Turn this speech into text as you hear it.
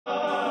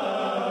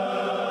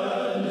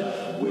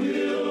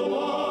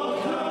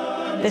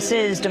This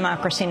is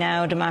Democracy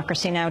Now!,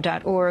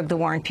 democracynow.org, The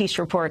War and Peace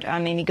Report.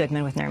 I'm Amy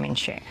Goodman with Nermeen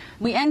Sheikh.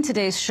 We end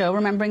today's show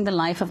remembering the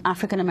life of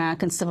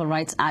African-American civil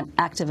rights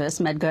activist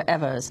Medgar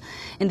Evers.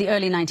 In the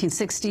early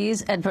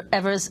 1960s,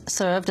 Evers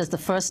served as the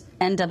first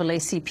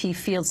NAACP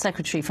field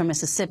secretary for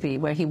Mississippi,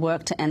 where he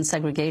worked to end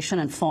segregation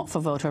and fought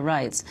for voter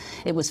rights.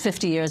 It was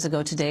 50 years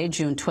ago today,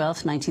 June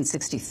 12,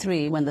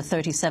 1963, when the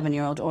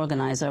 37-year-old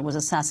organizer was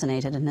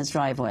assassinated in his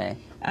driveway.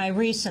 I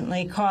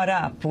recently caught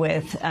up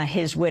with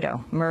his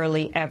widow,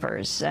 Myrlie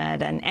Evers,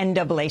 at an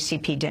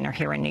NAACP dinner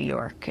here in New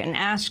York, and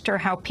asked her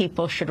how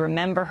people should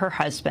remember her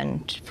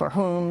husband, for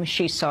whom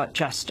she sought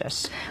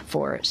justice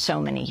for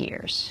so many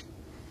years.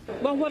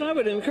 Well, what I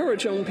would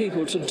encourage young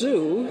people to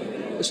do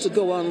is to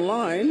go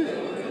online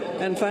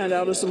and find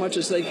out as much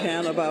as they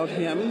can about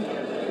him,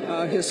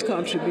 his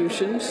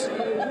contributions,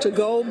 to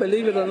go,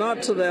 believe it or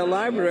not, to their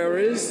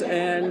libraries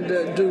and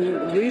do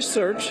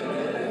research,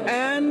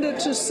 and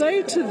to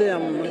say to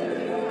them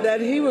that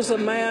he was a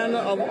man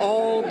of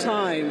all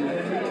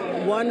time,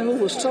 one who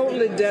was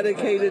totally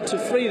dedicated to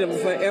freedom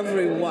for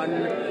everyone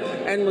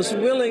and was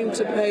willing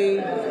to pay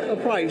a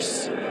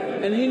price.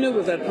 And he knew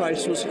what that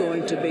price was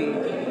going to be,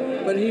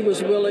 but he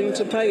was willing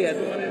to pay it.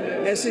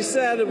 As he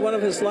said in one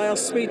of his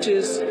last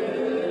speeches,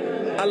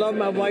 I love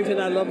my wife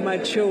and I love my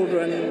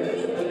children,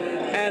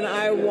 and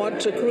I want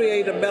to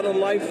create a better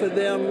life for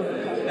them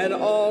and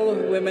all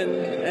women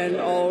and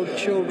all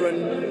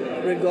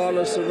children,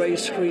 regardless of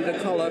race, creed, or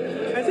color.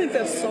 I think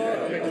that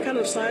kind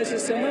of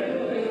sizes him up.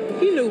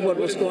 He knew what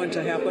was going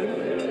to happen.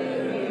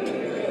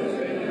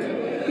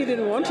 He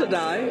didn't want to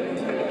die,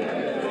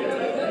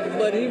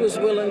 but he was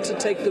willing to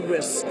take the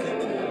risk.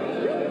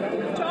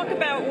 Talk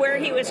about where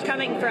he was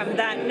coming from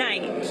that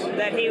night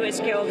that he was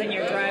killed in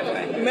your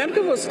driveway.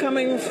 Medgar was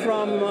coming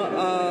from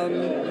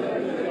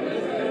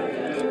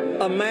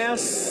a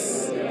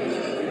mass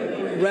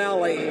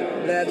rally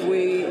that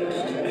we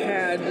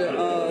had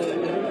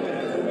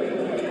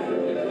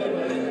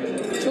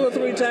 2 or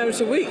 3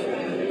 times a week,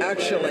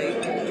 actually.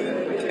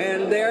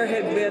 And there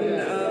had been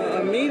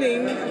a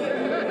meeting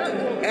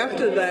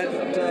after that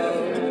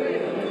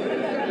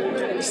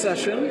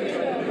session,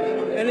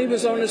 and he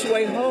was on his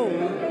way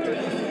home.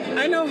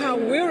 I know how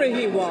weary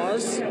he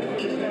was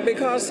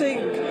because he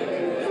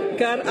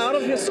got out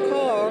of his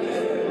car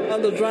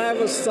on the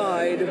driver's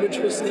side, which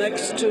was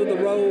next to the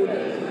road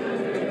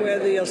where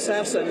the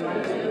assassin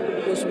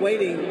was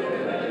waiting.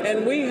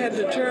 And we had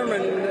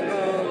determined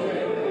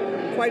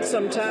quite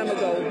some time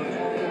ago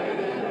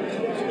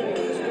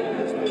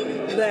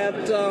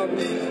that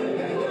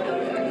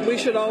we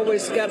should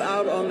always get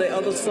out on the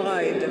other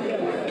side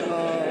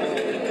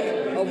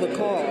of the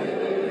car.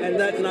 And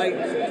that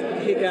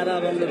night he got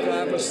out on the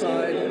driver's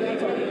side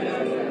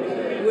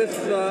with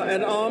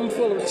an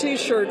armful of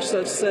T-shirts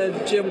that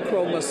said Jim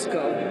Crow must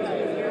go.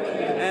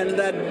 And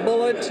that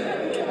bullet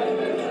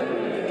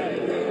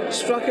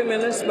struck him in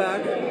his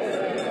back,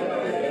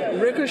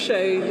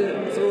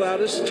 ricocheted throughout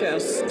his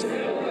chest,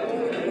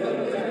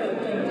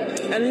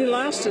 and he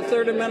lasted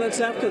 30 minutes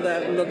after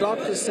that, and the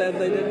doctor said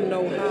they didn't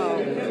know how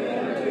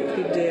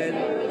he did,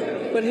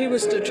 but he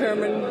was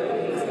determined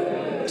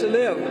to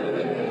live.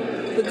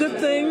 The good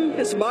thing,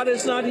 his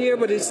body's not here,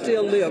 but he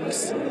still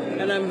lives,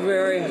 and I'm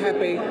very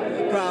happy,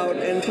 proud,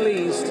 and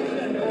pleased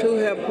to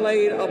have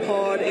played a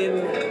part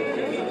in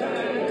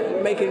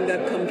making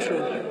that come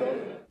true.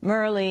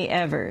 Myrlie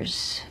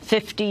Evers,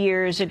 50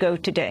 years ago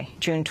today,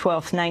 June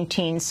 12,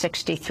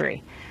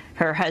 1963.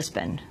 Her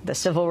husband, the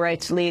civil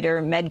rights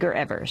leader Medgar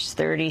Evers,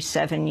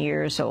 37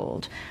 years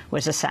old,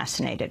 was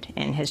assassinated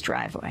in his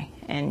driveway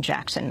in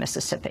Jackson,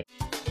 Mississippi.